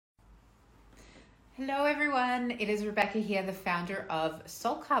Hello everyone, it is Rebecca here, the founder of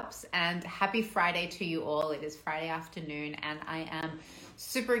SoL Cups, and happy Friday to you all. It is Friday afternoon and I am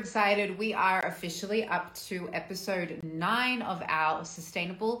super excited. We are officially up to episode 9 of our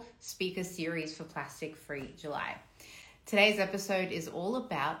Sustainable Speaker Series for Plastic Free July. Today's episode is all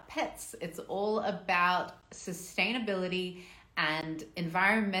about pets. It's all about sustainability and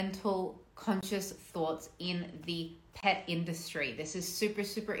environmental conscious thoughts in the pet industry. This is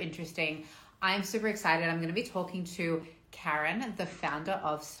super interesting. I'm super excited. I'm going to be talking to Karen, the founder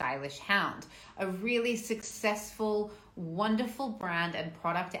of Stylish Hound, a really successful, wonderful brand and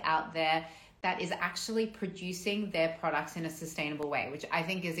product out there that is actually producing their products in a sustainable way, which I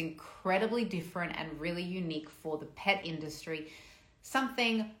think is incredibly different and really unique for the pet industry.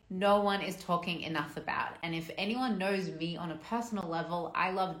 Something no one is talking enough about. And if anyone knows me on a personal level,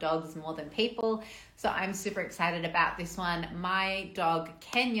 I love dogs more than people. So I'm super excited about this one. My dog,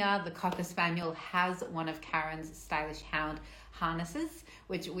 Kenya, the Cocker Spaniel, has one of Karen's Stylish Hound harnesses,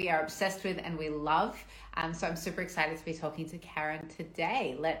 which we are obsessed with and we love. So I'm super excited to be talking to Karen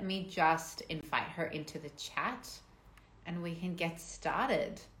today. Let me just invite her into the chat and we can get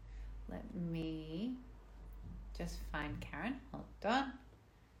started. Let me just find Karen. Hold on.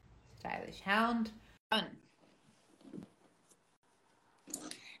 Stylish Hound. And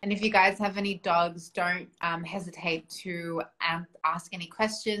if you guys have any dogs, don't hesitate to ask any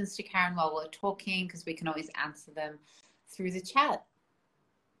questions to Karen while we're talking, because we can always answer them through the chat.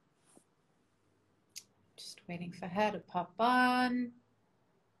 Just waiting for her to pop on.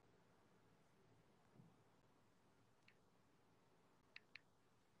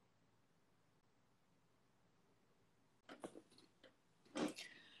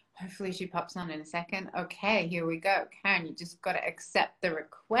 Hopefully she pops on in a second. Okay, here we go. Karen, you just got to accept the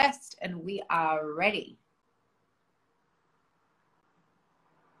request and we are ready.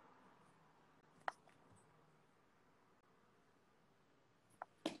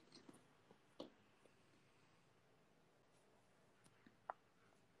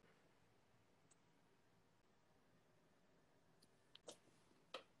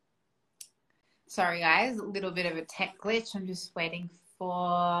 Sorry guys, a little bit of a tech glitch. I'm just waiting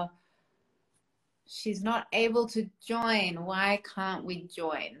for... She's not able to join. Why can't we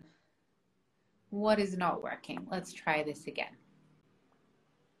join? What is not working? Let's try this again.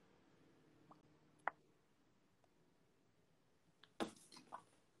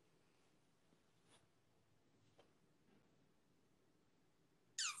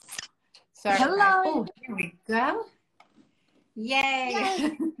 Sorry. Hello. Oh, here we go.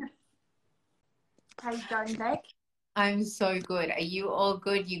 Yay. How you going, Beck? I'm so good. Are you all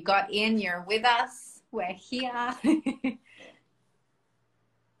good? You got in, you're with us. We're here. Hey.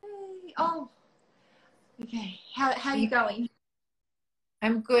 Oh, okay. How you going?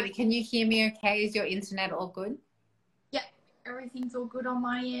 I'm good. Can you hear me okay? Is your internet all good? Yep, everything's all good on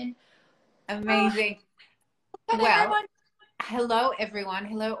my end. Amazing. Well, hello everyone.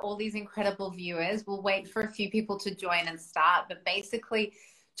 Hello all these incredible viewers. We'll wait for a few people to join and start, but basically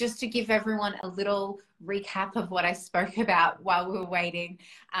just to give everyone a little recap of what I spoke about while we were waiting.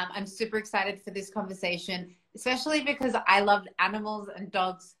 I'm super excited for this conversation, especially because I loved animals and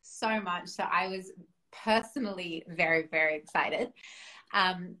dogs so much. So I was personally very excited.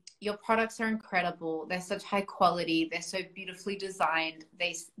 Your products are incredible. They're such high quality. They're so beautifully designed.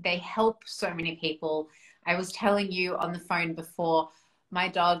 They help so many people. I was telling you on the phone before, my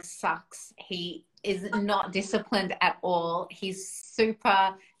dog sucks. He is not disciplined at all. He's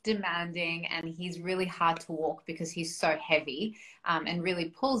super demanding and he's really hard to walk because he's so heavy and really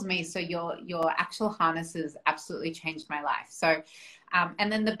pulls me. So your actual harnesses absolutely changed my life. So,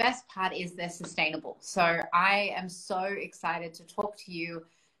 and then the best part is they're sustainable. So I am so excited to talk to you,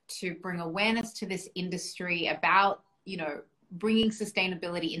 to bring awareness to this industry about, bringing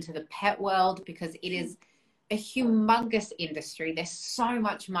sustainability into the pet world, because it is a humongous industry. There's so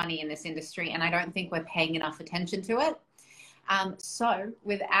much money in this industry and I don't think we're paying enough attention to it. So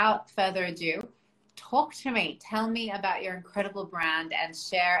without further ado, talk to me. Tell me about your incredible brand and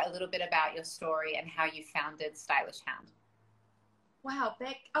share a little bit about your story and how you founded Stylish Hound. Wow,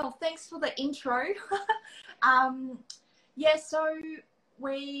 Beck. Oh, thanks for the intro. So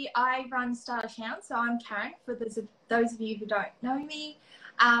I run Stylish Hound. So I'm Karen, for those of you who don't know me.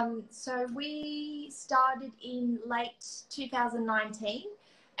 So we started in late 2019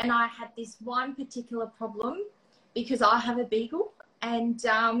 and I had this one particular problem because I have a beagle and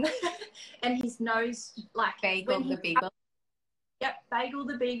and his nose, like Bagel the beagle. Yep, Bagel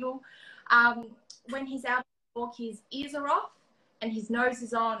the beagle. When he's out of walk, his ears are off and his nose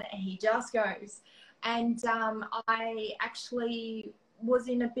is on and he just goes. And I actually was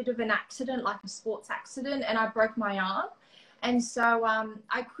in a bit of an accident, like a sports accident, and I broke my arm. And so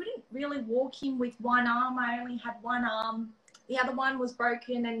I couldn't really walk him with one arm. I only had one arm. The other one was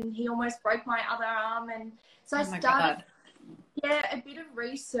broken, and he almost broke my other arm. And so I started, a bit of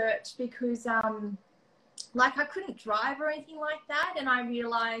research because, like, I couldn't drive or anything like that. And I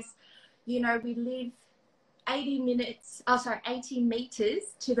realized, we live 80 meters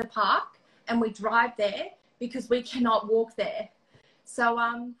to the park, and we drive there because we cannot walk there. So,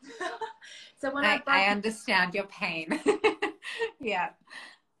 so when I understand your pain. Yeah.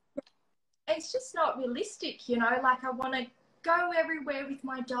 It's just not realistic, like I want to go everywhere with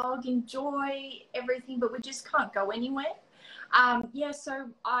my dog, enjoy everything, but we just can't go anywhere. So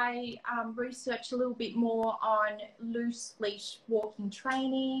I researched a little bit more on loose leash walking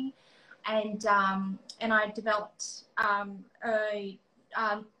training, and I developed a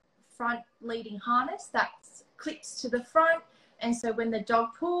front leading harness that clips to the front, and so when the dog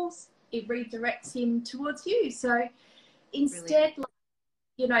pulls, it redirects him towards you. So instead,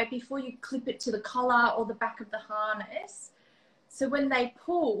 before you clip it to the collar or the back of the harness, so when they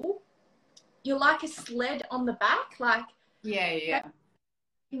pull, you're like a sled on the back, like they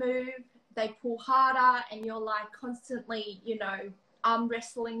move, they pull harder, and you're like constantly, arm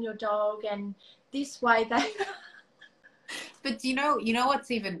wrestling your dog, and this way they. But you know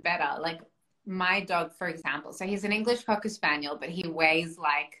what's even better? Like my dog, for example, so he's an English Cocker Spaniel, but he weighs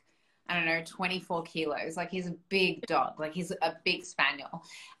like, I don't know, 24 kilos. Like he's a big dog, like he's a big spaniel,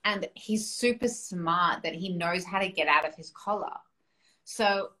 and he's super smart that he knows how to get out of his collar.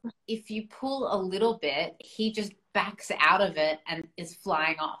 So if you pull a little bit, he just backs out of it and is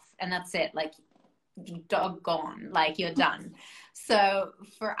flying off, and that's it. Like, dog gone, like you're done. So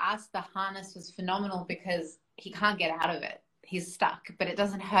for us, the harness was phenomenal because he can't get out of it. He's stuck, but it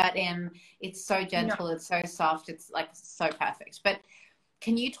doesn't hurt him. It's so gentle. It's so soft. It's like so perfect. But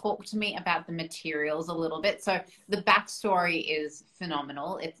can you talk to me about the materials a little bit? So the backstory is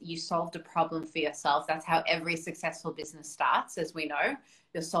phenomenal. You solved a problem for yourself. That's how every successful business starts, as we know.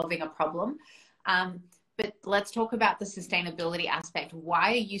 You're solving a problem. But let's talk about the sustainability aspect.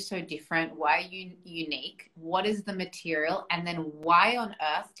 Why are you so different? Why are you unique? What is the material? And then why on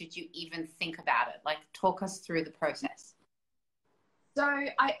earth did you even think about it? Like, talk us through the process. So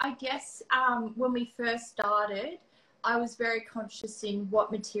I guess when we first started, I was very conscious in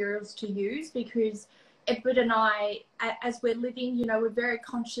what materials to use, because Edward and I, as we're living, we're very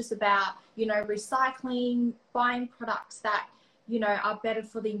conscious about, recycling, buying products that, are better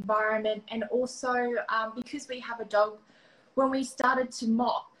for the environment. And also because we have a dog, when we started to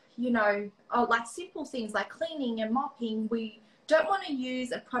mop, like simple things like cleaning and mopping, we don't want to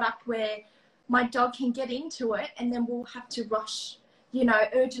use a product where my dog can get into it and then we'll have to rush,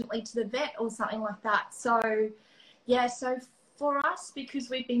 urgently to the vet or something like that. So so for us, because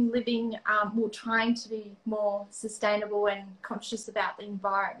we've been living, we're trying to be more sustainable and conscious about the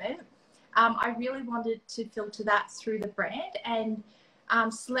environment, I really wanted to filter that through the brand and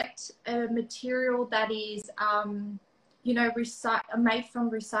select a material that is, made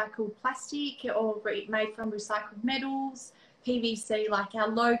from recycled plastic or made from recycled metals, PVC, like our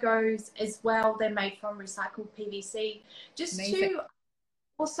logos as well, they're made from recycled PVC, just Amazing. To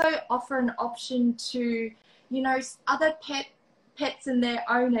also offer an option to other pets and their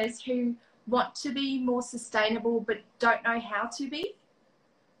owners who want to be more sustainable but don't know how to be.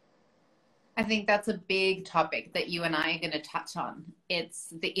 I think that's a big topic that you and I are going to touch on.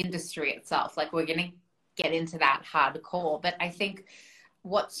 It's the industry itself. Like, we're going to get into that hardcore. But I think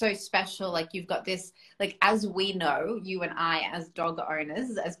what's so special, like, you've got this, like, as we know, you and I, as dog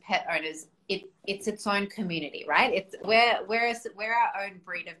owners, as pet owners, it's its own community, right? We're our own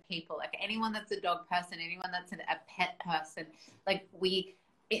breed of people. Like, anyone that's a dog person, anyone that's a pet person, like, we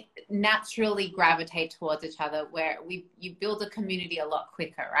naturally gravitate towards each other, where you build a community a lot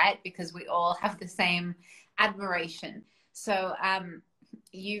quicker, right? Because we all have the same admiration. So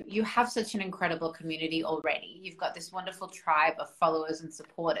you have such an incredible community already. You've got this wonderful tribe of followers and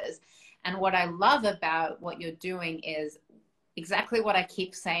supporters. And what I love about what you're doing is exactly what I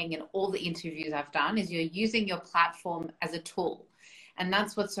keep saying in all the interviews I've done, is you're using your platform as a tool. And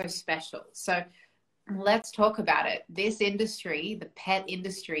that's what's so special. So let's talk about it. This industry, the pet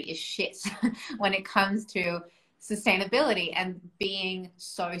industry, is shit when it comes to sustainability and being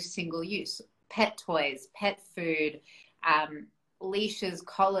so single use. Pet toys, pet food, leashes,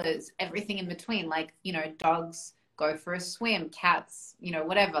 collars, everything in between. Like, dogs go for a swim, cats,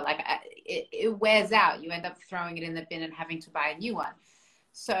 whatever. Like, it wears out. You end up throwing it in the bin and having to buy a new one.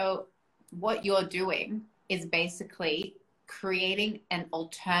 So what you're doing is basically creating an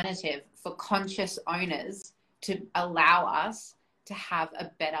alternative for conscious owners to allow us to have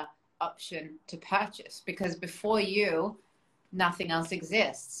a better option to purchase, because before you, nothing else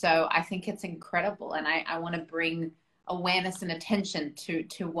exists. So I think it's incredible. And I want to bring awareness and attention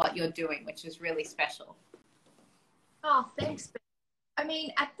to what you're doing, which is really special. Oh, thanks. I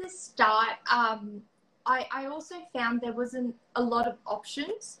mean, at the start, I also found there wasn't a lot of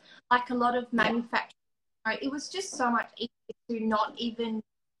options, like a lot of manufacturers. Right? It was just so much easier to not even,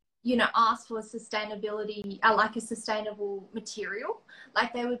 ask for sustainability, like a sustainable material.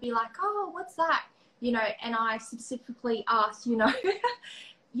 Like they would be like, oh, what's that? And I specifically asked, do you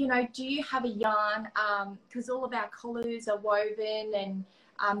have a yarn? Because all of our collars are woven and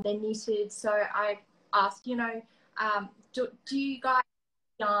they're knitted. So I asked, do you guys have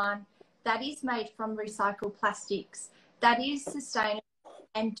yarn that is made from recycled plastics, that is sustainable,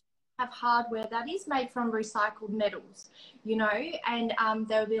 and do you have hardware that is made from recycled metals, and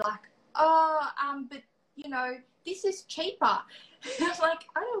they'll be like, oh, but, this is cheaper. I'm like,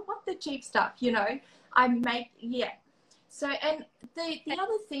 I don't want the cheap stuff, I make, yeah. So, and the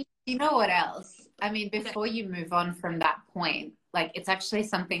other thing, you know what else? I mean, before you move on from that point, like it's actually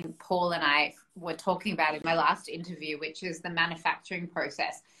something Paul and I were talking about in my last interview, which is the manufacturing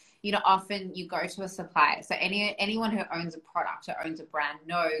process. Often you go to a supplier. So anyone who owns a product or owns a brand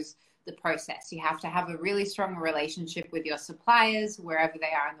knows the process. You have to have a really strong relationship with your suppliers wherever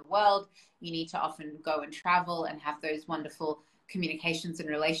they are in the world. You need to often go and travel and have those wonderful communications and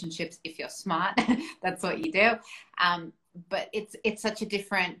relationships. If you're smart, that's what you do. But it's such a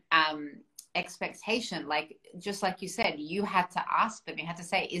different expectation. Like, just like you said, you had to ask them, you had to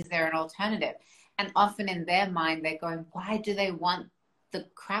say, is there an alternative? And often in their mind, they're going, why do they want the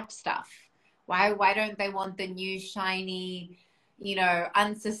crap stuff? Why don't they want the new, shiny,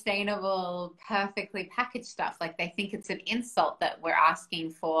 unsustainable, perfectly packaged stuff? Like they think it's an insult that we're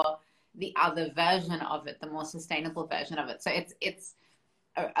asking for the other version of it, the more sustainable version of it. So it's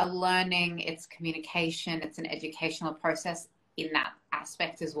a learning, it's communication, it's an educational process in that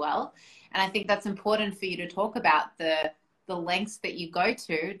aspect as well. And I think that's important for you to talk about the lengths that you go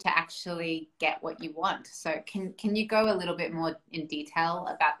to actually get what you want. So can you go a little bit more in detail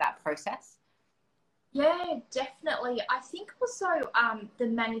about that process? Yeah, definitely. I think also the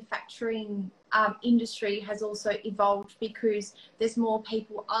manufacturing industry has also evolved because there's more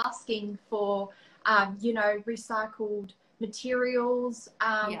people asking for, recycled materials.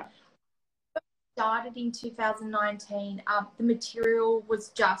 Started in 2019. The material was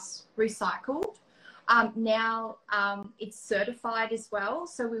just recycled. Now it's certified as well.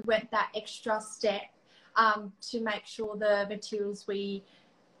 So we went that extra step to make sure the materials we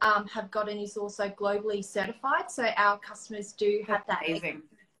have gotten is also globally certified. So our customers do have that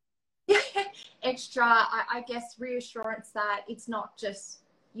extra, I guess, reassurance that it's not just,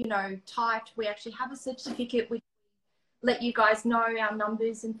 typed. We actually have a certificate which let you guys know our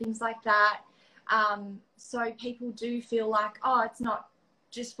numbers and things like that. So people do feel like, oh, it's not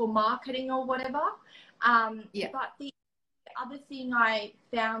just for marketing or whatever. But the other thing I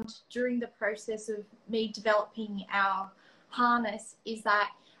found during the process of me developing our harness is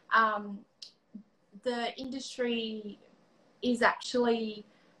that the industry is actually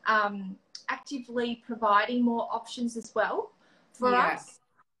actively providing more options as well for us.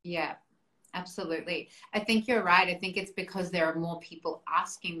 Yeah, absolutely. I think you're right. I think it's because there are more people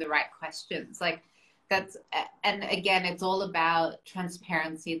asking the right questions. Like that's, and again, it's all about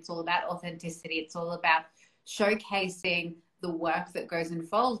transparency. It's all about authenticity. It's all about showcasing the work that goes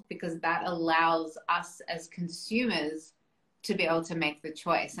involved, because that allows us as consumers to be able to make the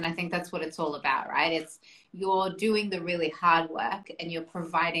choice. And I think that's what it's all about, right? It's you're doing the really hard work and you're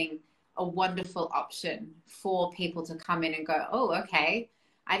providing a wonderful option for people to come in and go, oh, okay,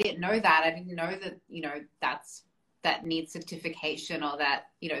 I didn't know that. I didn't know that, that needs certification, or that,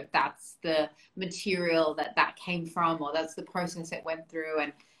 that's the material that came from, or that's the process it went through.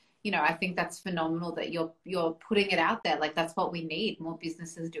 And, I think that's phenomenal that you're putting it out there. Like that's what we need, more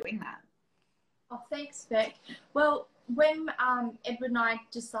businesses doing that. Oh, thanks, Beck. Well, when Edward and I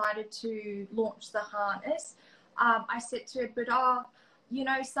decided to launch the harness, I said to Edward,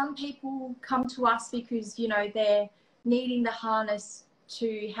 some people come to us because, they're needing the harness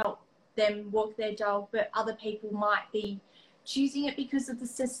to help them walk their dog, but other people might be choosing it because of the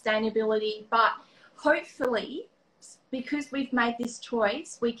sustainability. But hopefully, because we've made this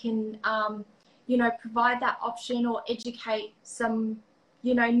choice, we can, provide that option or educate some,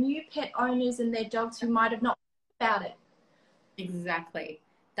 new pet owners and their dogs who might have not thought about it. Exactly.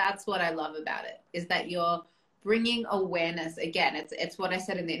 That's what I love about it, is that you're bringing awareness. Again, it's what I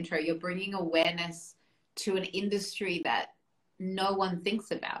said in the intro. You're bringing awareness to an industry that no one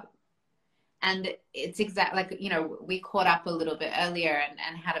thinks about. And it's exactly like, you know, we caught up a little bit earlier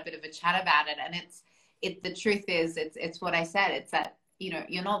and had a bit of a chat about it. And the truth is, it's what I said. It's that, you know,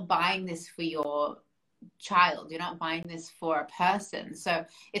 you're not buying this for your child. You're not buying this for a person. So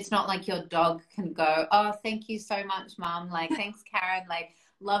it's not like your dog can go, oh, thank you so much, mom. Like, thanks, Karen. Like,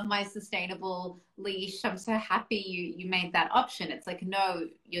 love my sustainable leash. I'm so happy you made that option. It's like, no,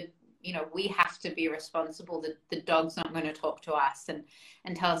 you know, we have to be responsible. The dog's not going to talk to us and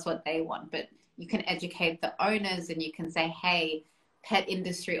tell us what they want. But you can educate the owners and you can say, hey, pet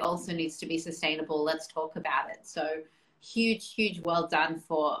industry also needs to be sustainable. Let's talk about it. So huge well done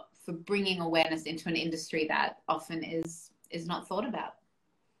for bringing awareness into an industry that often is not thought about.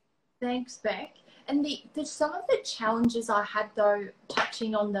 Thanks, Beck. And some of the challenges I had, though,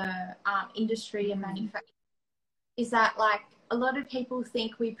 touching on the industry and manufacturing, is that, like, a lot of people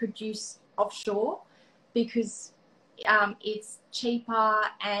think we produce offshore because it's cheaper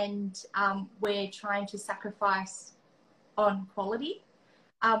and we're trying to sacrifice on quality,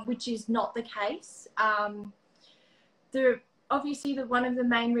 which is not the case. Obviously, one of the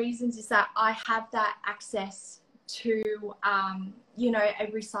main reasons is that I have that access to, you know, a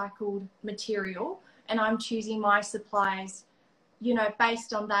recycled material, and I'm choosing my suppliers, you know,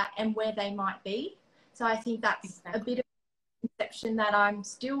 based on that and where they might be. So I think that's a bit of a conception that I'm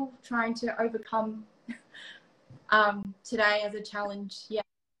still trying to overcome today as a challenge. Yeah.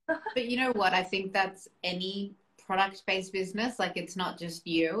 But you know what? I think that's any product-based business. Like, it's not just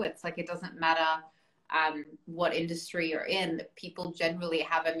you. It's like, it doesn't matter what industry you're in. People generally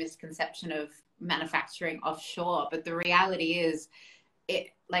have a misconception of manufacturing offshore, but the reality is,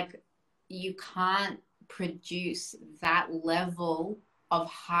 you can't produce that level of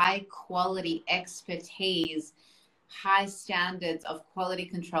high quality expertise, high standards of quality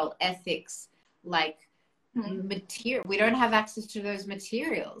control, ethics, like material. We don't have access to those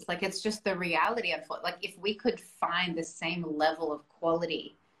materials. Like, it's just the reality of it. Like, if we could find the same level of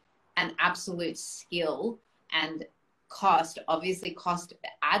quality and absolute skill and cost, obviously cost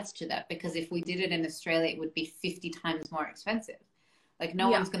adds to that, because if we did it in Australia, it would be 50 times more expensive. Like, no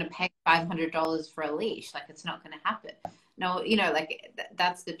one's going to pay $500 for a leash. Like, it's not going to happen. No, you know, like,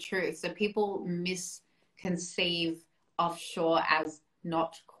 that's the truth. So people misconceive offshore as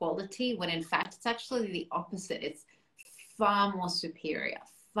not quality, when in fact it's actually the opposite. It's far more superior,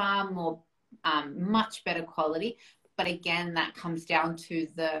 far more, much better quality. But again, that comes down to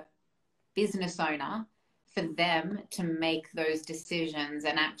the business owner, for them to make those decisions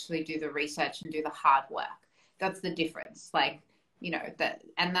and actually do the research and do the hard work. That's the difference. Like, you know,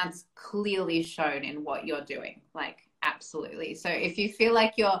 and that's clearly shown in what you're doing. Like, absolutely. So if you feel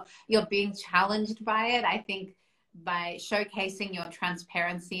like you're being challenged by it, I think by showcasing your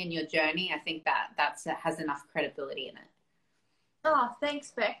transparency and your journey, I think that has enough credibility in it. Oh,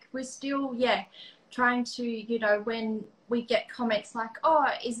 thanks, Beck. We're still, trying to, you know, when we get comments like, oh,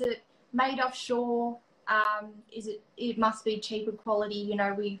 is it made offshore? It must be cheaper quality. You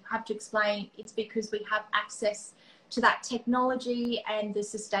know, we have to explain it's because we have access to that technology and the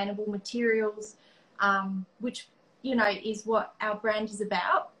sustainable materials, which, you know, is what our brand is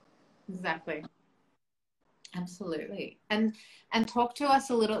about. Exactly. Absolutely. And talk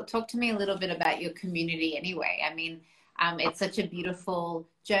to me a little bit about your community anyway. I mean, it's such a beautiful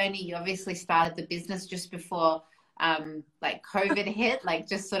journey. You obviously started the business just before like COVID hit, like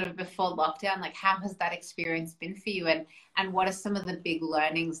just sort of before lockdown. Like, how has that experience been for you? And what are some of the big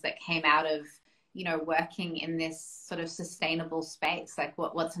learnings that came out of, you know, working in this sort of sustainable space? Like,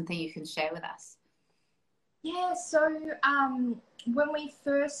 what's something you can share with us? Yeah, so when we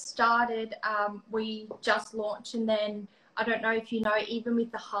first started, we just launched, and then I don't know if you know, even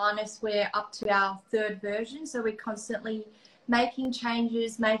with the harness, we're up to our 3rd version. So we're constantly making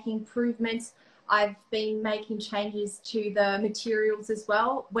changes, making improvements. I've been making changes to the materials as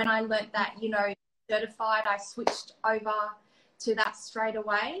well. When I learnt that, you know, certified, I switched over to that straight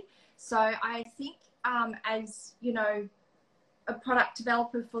away. So I think as, you know, a product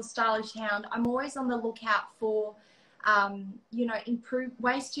developer for Stylish Hound, I'm always on the lookout for, you know,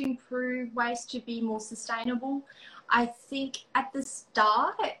 ways to be more sustainable. I think at the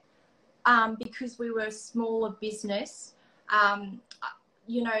start, because we were a smaller business,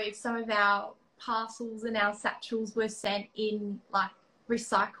 you know, some of our parcels and our satchels were sent in like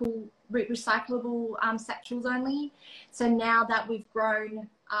recyclable satchels only. So now that we've grown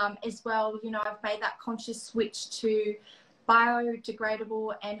as well, you know, I've made that conscious switch to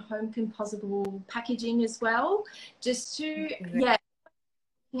biodegradable and home composable packaging as well, just to looking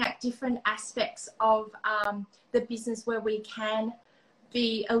at different aspects of the business where we can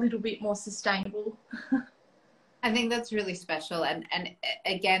be a little bit more sustainable. I think that's really special. And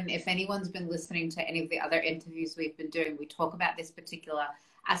again, if anyone's been listening to any of the other interviews we've been doing, we talk about this particular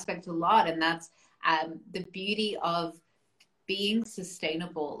aspect a lot, and that's the beauty of being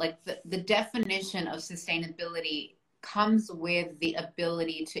sustainable. Like the definition of sustainability comes with the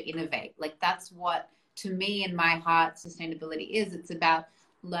ability to innovate. Like that's what, to me, in my heart, sustainability is. It's about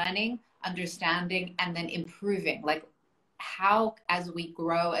learning, understanding, and then improving. Like how, as we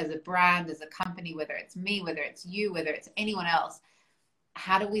grow as a brand, as a company, whether it's me, whether it's you, whether it's anyone else,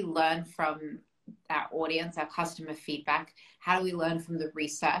 how do we learn from our audience, our customer feedback? How do we learn from the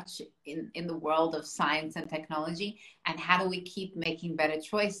research in the world of science and technology? And how do we keep making better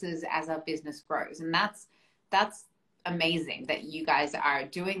choices as our business grows? And that's amazing that you guys are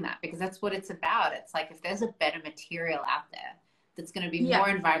doing that, because that's what it's about. It's like, if there's a better material out there that's going to be Yeah. more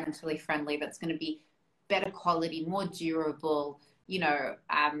environmentally friendly, that's going to be better quality, more durable,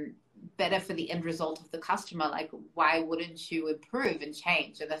 better for the end result of the customer, like why wouldn't you improve and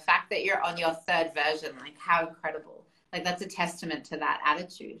change? And the fact that you're on your third version, like how incredible. Like that's a testament to that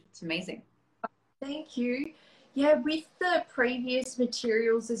attitude. It's amazing. Thank you. Yeah, with the previous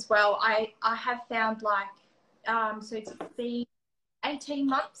materials as well, I have found like so it's been 18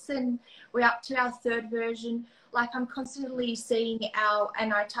 months and we're up to our third version. Like I'm constantly seeing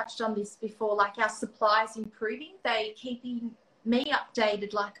and I touched on this before, like our supplies improving. They keeping me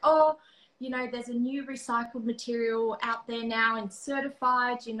updated, like, oh, there's a new recycled material out there now and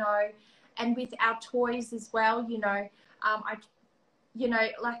certified, and with our toys as well, like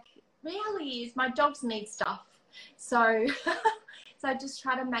reality is my dogs need stuff. So, so I just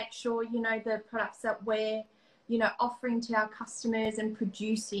try to make sure, the products that we're, offering to our customers and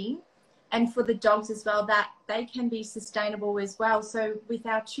producing, and for the dogs as well, that they can be sustainable as well. So with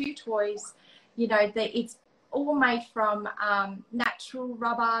our chew toys, it's all made from natural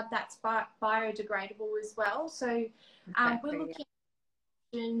rubber that's biodegradable as well. So we're looking at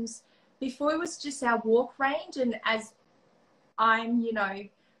options. Before it was just our walk range, and as I'm,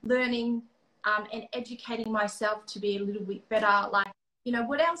 learning and educating myself to be a little bit better, like,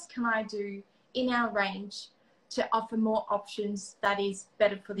 what else can I do in our range to offer more options that is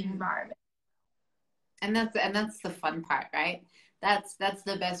better for the environment? And that's the fun part, right? That's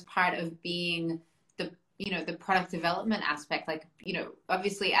the best part of being the product development aspect. Like,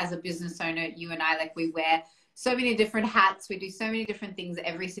 obviously as a business owner, you and I, like, we wear so many different hats, we do so many different things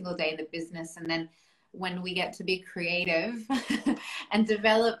every single day in the business. And then when we get to be creative and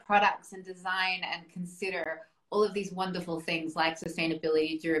develop products and design and consider all of these wonderful things like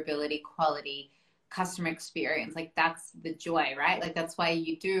sustainability, durability, quality, customer experience, like that's the joy, right? Like that's why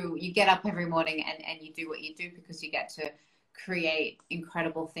you get up every morning and you do what you do, because you get to create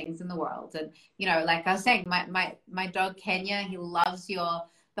incredible things in the world. And like I was saying, my dog Kenya, he loves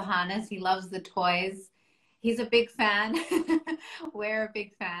the harness, he loves the toys, he's a big fan. We're a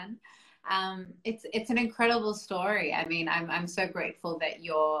big fan. It's an incredible story. I mean, I'm so grateful that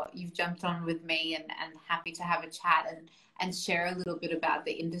you've jumped on with me, and happy to have a chat and share a little bit about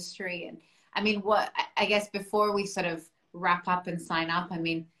the industry. And I mean, I guess before we sort of wrap up and sign up, I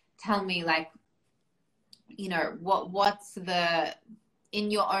mean, tell me, like, what's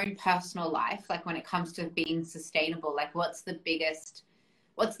in your own personal life, like when it comes to being sustainable, like what's the biggest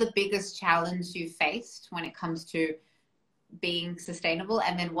challenge you faced when it comes to being sustainable?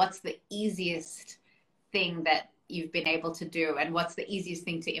 And then what's the easiest thing that you've been able to do, and what's the easiest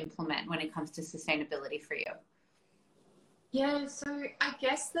thing to implement when it comes to sustainability for you? Yeah, so I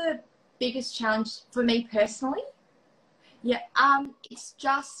guess the biggest challenge for me personally, it's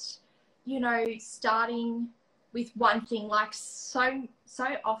just, starting with one thing. Like so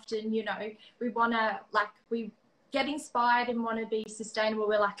often, we want to, like, we get inspired and want to be sustainable.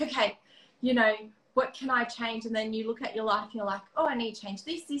 We're like, okay, what can I change? And then you look at your life and you're like, oh, I need to change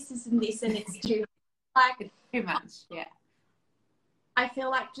this, and this, and it's too, like, It's too much. Yeah. I feel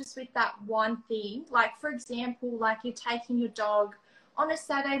like just with that one thing, like, for example, like you're taking your dog on a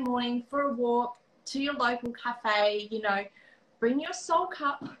Saturday morning for a walk to your local cafe, bring your SoL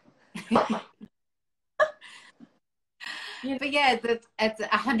cup. But yeah, it's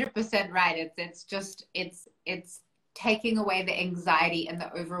 100% right. It's taking away the anxiety and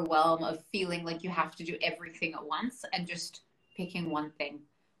the overwhelm of feeling like you have to do everything at once, and just picking one thing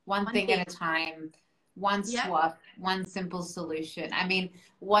at a time, one swap, one simple solution. I mean,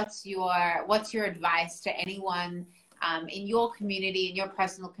 what's your advice to anyone in your community, in your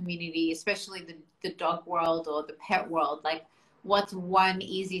personal community, especially the dog world or the pet world? Like, what's one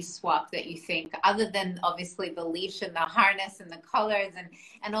easy swap that you think, other than obviously the leash and the harness and the collars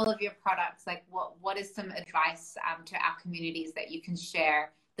and all of your products, like what is some advice to our communities that you can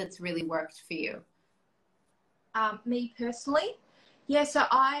share that's really worked for you? Me personally, yeah. So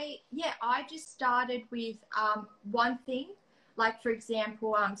I just started with one thing, like for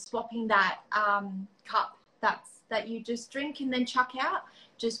example, swapping that cup that you just drink and then chuck out.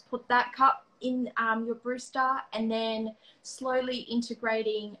 Just put that cup in your brewster, and then slowly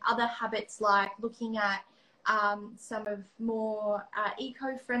integrating other habits like looking at some of more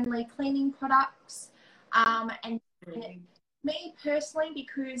eco-friendly cleaning products, and me personally,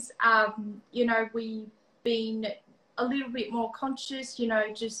 because we've been a little bit more conscious,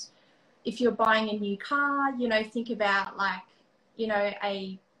 just if you're buying a new car, think about like,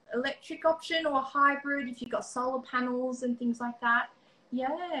 a electric option or a hybrid if you've got solar panels and things like that.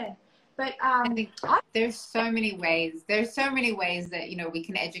 Yeah. But I think there's so many ways. There's so many ways that, we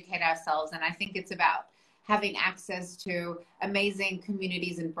can educate ourselves. And I think it's about having access to amazing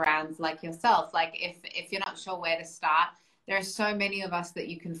communities and brands like yourself. Like if you're not sure where to start, there are so many of us that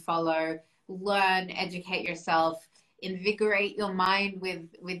you can follow, learn, educate yourself, invigorate your mind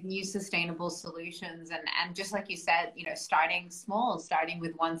with new sustainable solutions. And just like you said, starting small, starting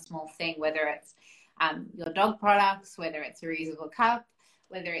with one small thing, whether it's your dog products, whether it's a reusable cup,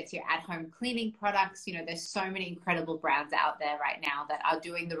 whether it's your at-home cleaning products. There's so many incredible brands out there right now that are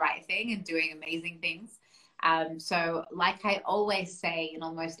doing the right thing and doing amazing things. So like I always say in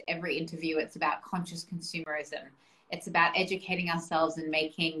almost every interview, it's about conscious consumerism. It's about educating ourselves and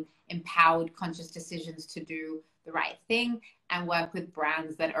making empowered, conscious decisions to do the right thing and work with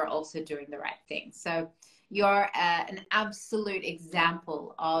brands that are also doing the right thing. So you're an absolute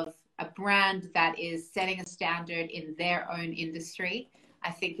example of a brand that is setting a standard in their own industry. I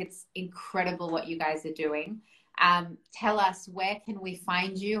think it's incredible what you guys are doing. Tell us, where can we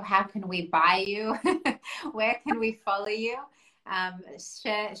find you? How can we buy you? Where can we follow you?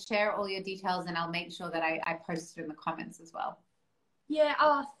 Share all your details, and I'll make sure that I post it in the comments as well. Yeah.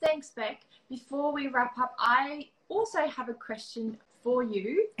 Oh, thanks, Beck. Before we wrap up, I also have a question for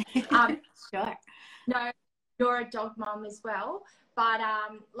you. Sure. No, you're a dog mom as well, but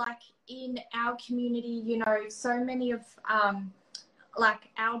like in our community, so many of like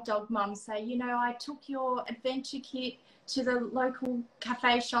our dog mums say, I took your adventure kit to the local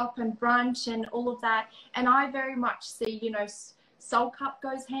cafe shop and brunch and all of that. And I very much see, SoL Cup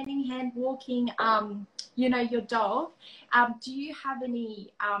goes hand in hand walking, your dog. Do you have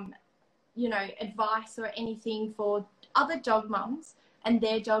any, advice or anything for other dog mums and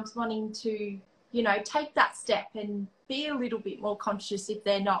their dogs wanting to, take that step and be a little bit more conscious if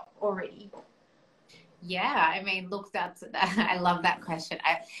they're not already? Yeah, I mean, look, I love that question.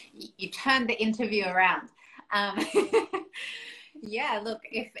 You turned the interview around. Yeah, look,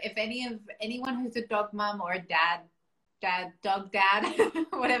 if anyone who's a dog mom or a dog dad,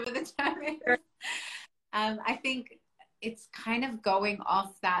 whatever the term is, I think it's kind of going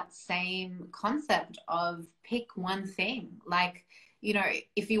off that same concept of pick one thing. Like,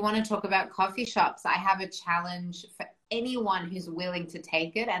 if you want to talk about coffee shops, I have a challenge for anyone who's willing to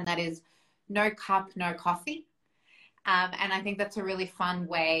take it, and that is no cup, no coffee. And I think that's a really fun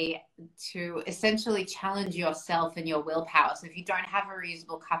way to essentially challenge yourself and your willpower. So if you don't have a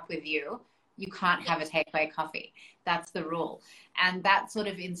reusable cup with you, you can't have a takeaway coffee. That's the rule. And that sort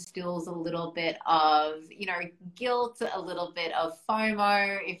of instills a little bit of, guilt, a little bit of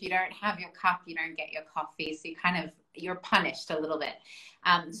FOMO. If you don't have your cup, you don't get your coffee. So you're punished a little bit.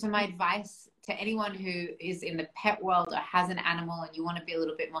 So my advice to anyone who is in the pet world or has an animal and you want to be a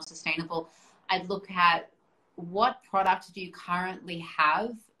little bit more sustainable, I'd look at what products do you currently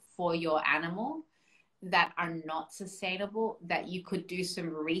have for your animal that are not sustainable, that you could do some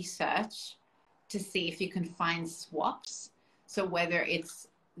research to see if you can find swaps. So whether it's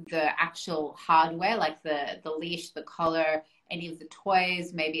the actual hardware, like the leash, the collar, any of the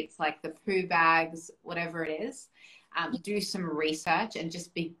toys, maybe it's like the poo bags, whatever it is, do some research and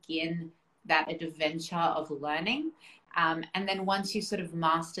just begin that adventure of learning. And then once you sort of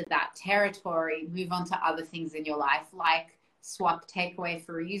mastered that territory, move on to other things in your life, like swap takeaway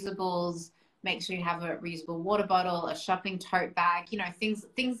for reusables, make sure you have a reusable water bottle, a shopping tote bag,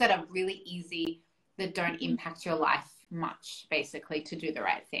 things that are really easy, that don't impact your life much, basically, to do the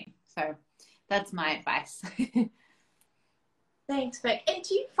right thing. So that's my advice. Thanks, Beck. And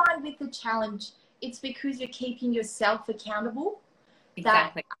do you find with the challenge, it's because you're keeping yourself accountable?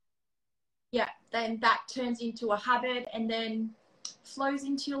 Exactly. Then that turns into a habit and then flows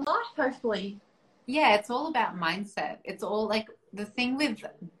into your life, hopefully. Yeah, it's all about mindset. It's all like the thing with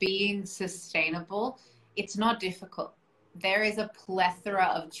being sustainable, it's not difficult. There is a plethora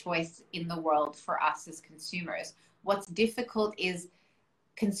of choice in the world for us as consumers. What's difficult is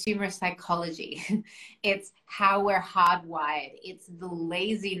consumer psychology. It's how we're hardwired. It's the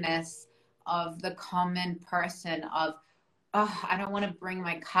laziness of the common person of, oh, I don't want to bring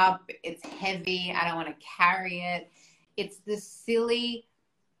my cup. It's heavy. I don't want to carry it. It's the silly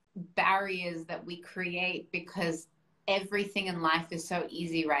barriers that we create because everything in life is so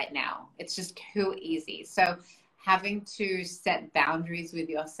easy right now. It's just too easy. So having to set boundaries with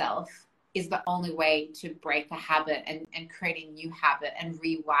yourself is the only way to break a habit and create a new habit and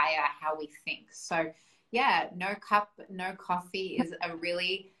rewire how we think. So yeah, no cup, no coffee is a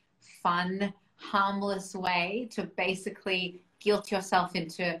really fun, harmless way to basically guilt yourself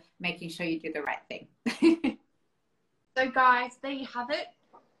into making sure you do the right thing. So guys, there you have it.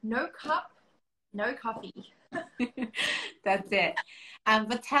 No cup, no coffee. That's it.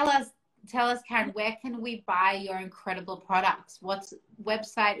 But tell us, Karen, where can we buy your incredible products? What's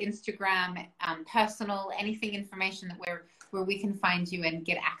website, Instagram, personal, anything information that where we can find you and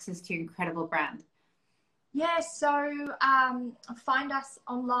get access to your incredible brand? Yeah, so find us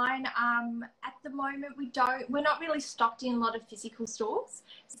online. At the moment, we're not really stocked in a lot of physical stores.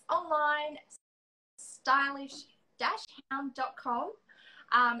 It's online, stylish-hound.com,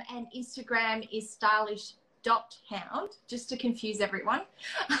 and Instagram is stylish.hound, just to confuse everyone.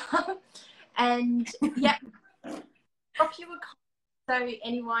 And yeah, drop you a comment so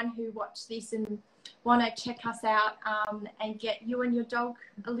anyone who watched this and want to check us out and get you and your dog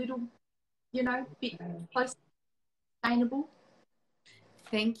a little, bit closer, sustainable.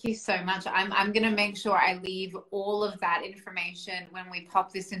 Thank you so much. I'm going to make sure I leave all of that information when we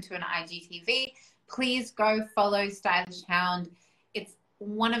pop this into an IGTV. Please go follow Stylish Hound. It's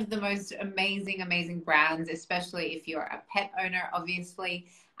one of the most amazing brands, especially if you're a pet owner, obviously.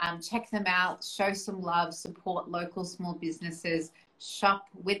 Check them out, show some love, support local small businesses, shop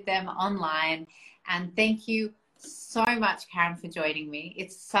with them online. And thank you so much, Karen, for joining me.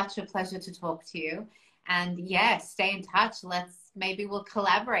 It's such a pleasure to talk to you. And yeah, stay in touch. Maybe we'll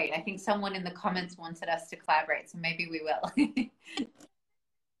collaborate. I think someone in the comments wanted us to collaborate, so maybe we will.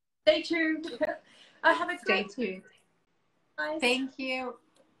 Stay tuned. I have a Stay great tuned. Guys. Thank you.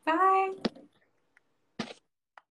 Bye.